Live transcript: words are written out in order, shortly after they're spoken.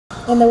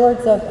In the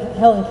words of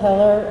Helen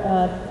Keller,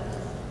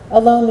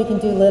 alone we can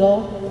do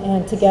little,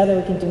 and together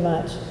we can do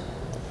much.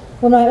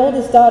 When my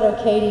oldest daughter,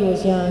 Katie,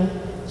 was young,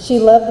 she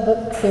loved the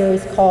book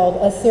series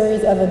called A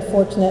Series of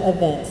Unfortunate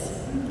Events.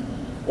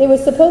 It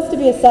was supposed to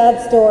be a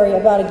sad story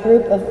about a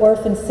group of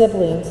orphan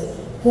siblings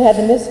who had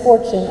the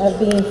misfortune of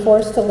being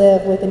forced to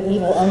live with an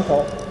evil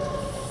uncle.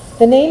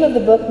 The name of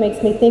the book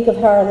makes me think of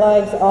how our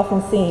lives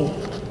often seem,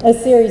 a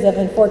series of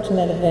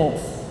unfortunate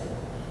events,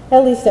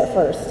 at least at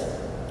first.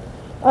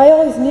 I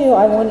always knew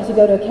I wanted to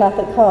go to a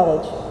Catholic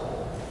college,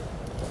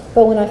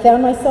 but when I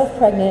found myself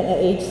pregnant at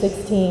age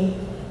 16,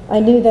 I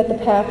knew that the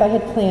path I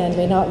had planned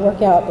may not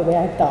work out the way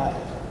I thought.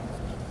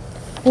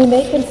 We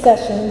make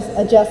concessions,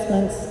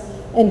 adjustments,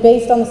 and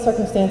based on the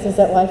circumstances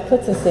that life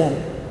puts us in.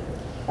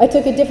 I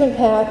took a different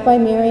path by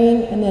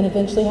marrying and then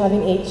eventually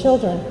having 8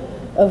 children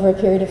over a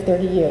period of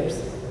 30 years.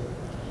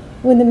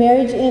 When the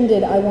marriage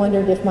ended, I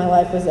wondered if my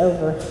life was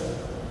over,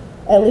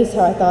 at least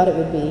how I thought it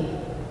would be.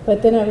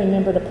 But then I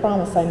remembered a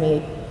promise I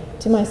made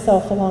to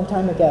myself a long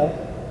time ago.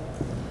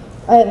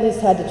 I at least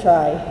had to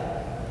try.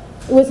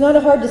 It was not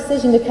a hard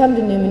decision to come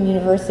to Newman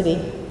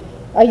University.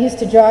 I used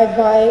to drive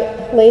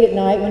by late at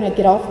night when I'd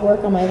get off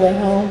work on my way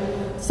home.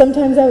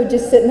 Sometimes I would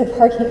just sit in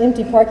the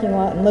empty parking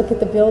lot and look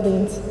at the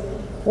buildings,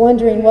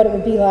 wondering what it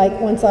would be like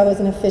once I was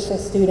an official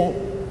student.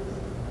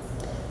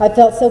 I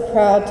felt so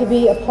proud to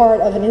be a part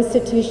of an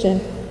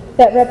institution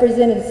that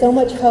represented so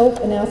much hope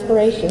and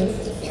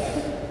aspirations.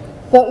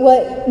 But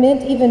what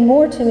meant even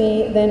more to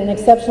me than an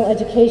exceptional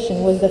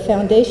education was the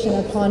foundation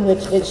upon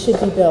which it should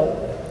be built,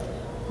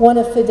 one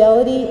of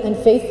fidelity and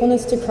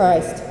faithfulness to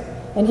Christ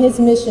and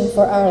His mission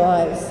for our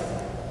lives.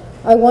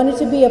 I wanted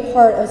to be a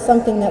part of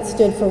something that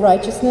stood for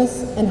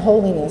righteousness and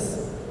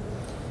holiness.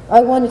 I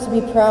wanted to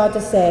be proud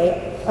to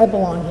say, I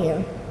belong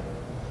here.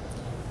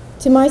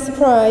 To my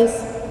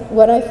surprise,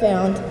 what I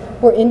found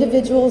were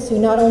individuals who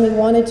not only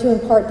wanted to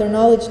impart their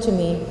knowledge to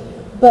me,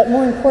 but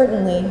more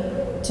importantly,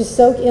 to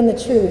soak in the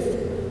truth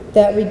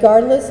that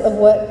regardless of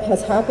what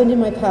has happened in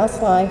my past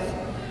life,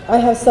 I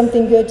have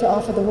something good to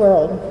offer the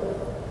world.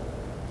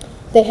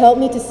 They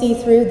helped me to see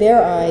through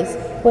their eyes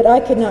what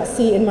I could not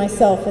see in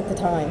myself at the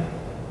time.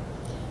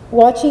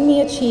 Watching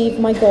me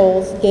achieve my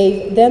goals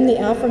gave them the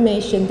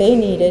affirmation they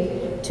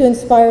needed to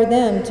inspire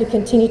them to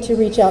continue to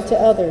reach out to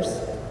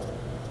others.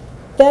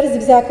 That is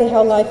exactly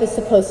how life is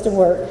supposed to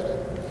work,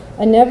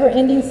 a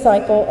never-ending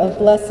cycle of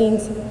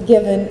blessings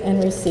given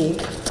and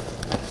received.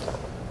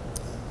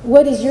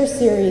 What is your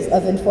series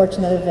of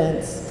unfortunate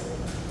events?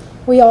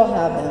 We all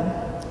have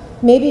them.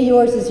 Maybe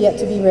yours is yet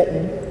to be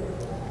written.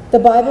 The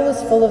Bible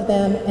is full of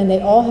them, and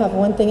they all have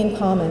one thing in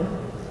common.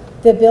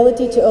 The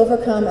ability to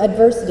overcome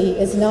adversity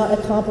is not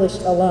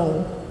accomplished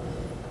alone.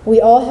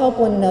 We all help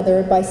one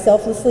another by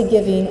selflessly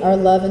giving our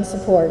love and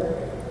support.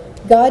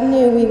 God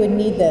knew we would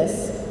need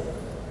this.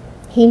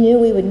 He knew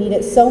we would need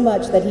it so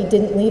much that He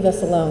didn't leave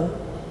us alone.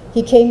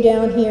 He came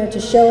down here to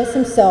show us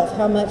Himself,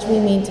 how much we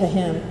mean to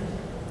Him.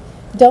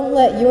 Don't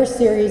let your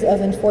series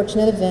of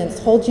unfortunate events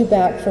hold you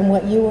back from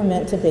what you were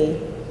meant to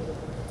be.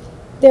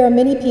 There are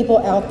many people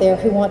out there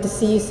who want to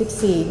see you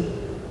succeed.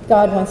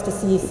 God wants to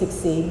see you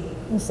succeed,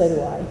 and so do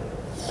I.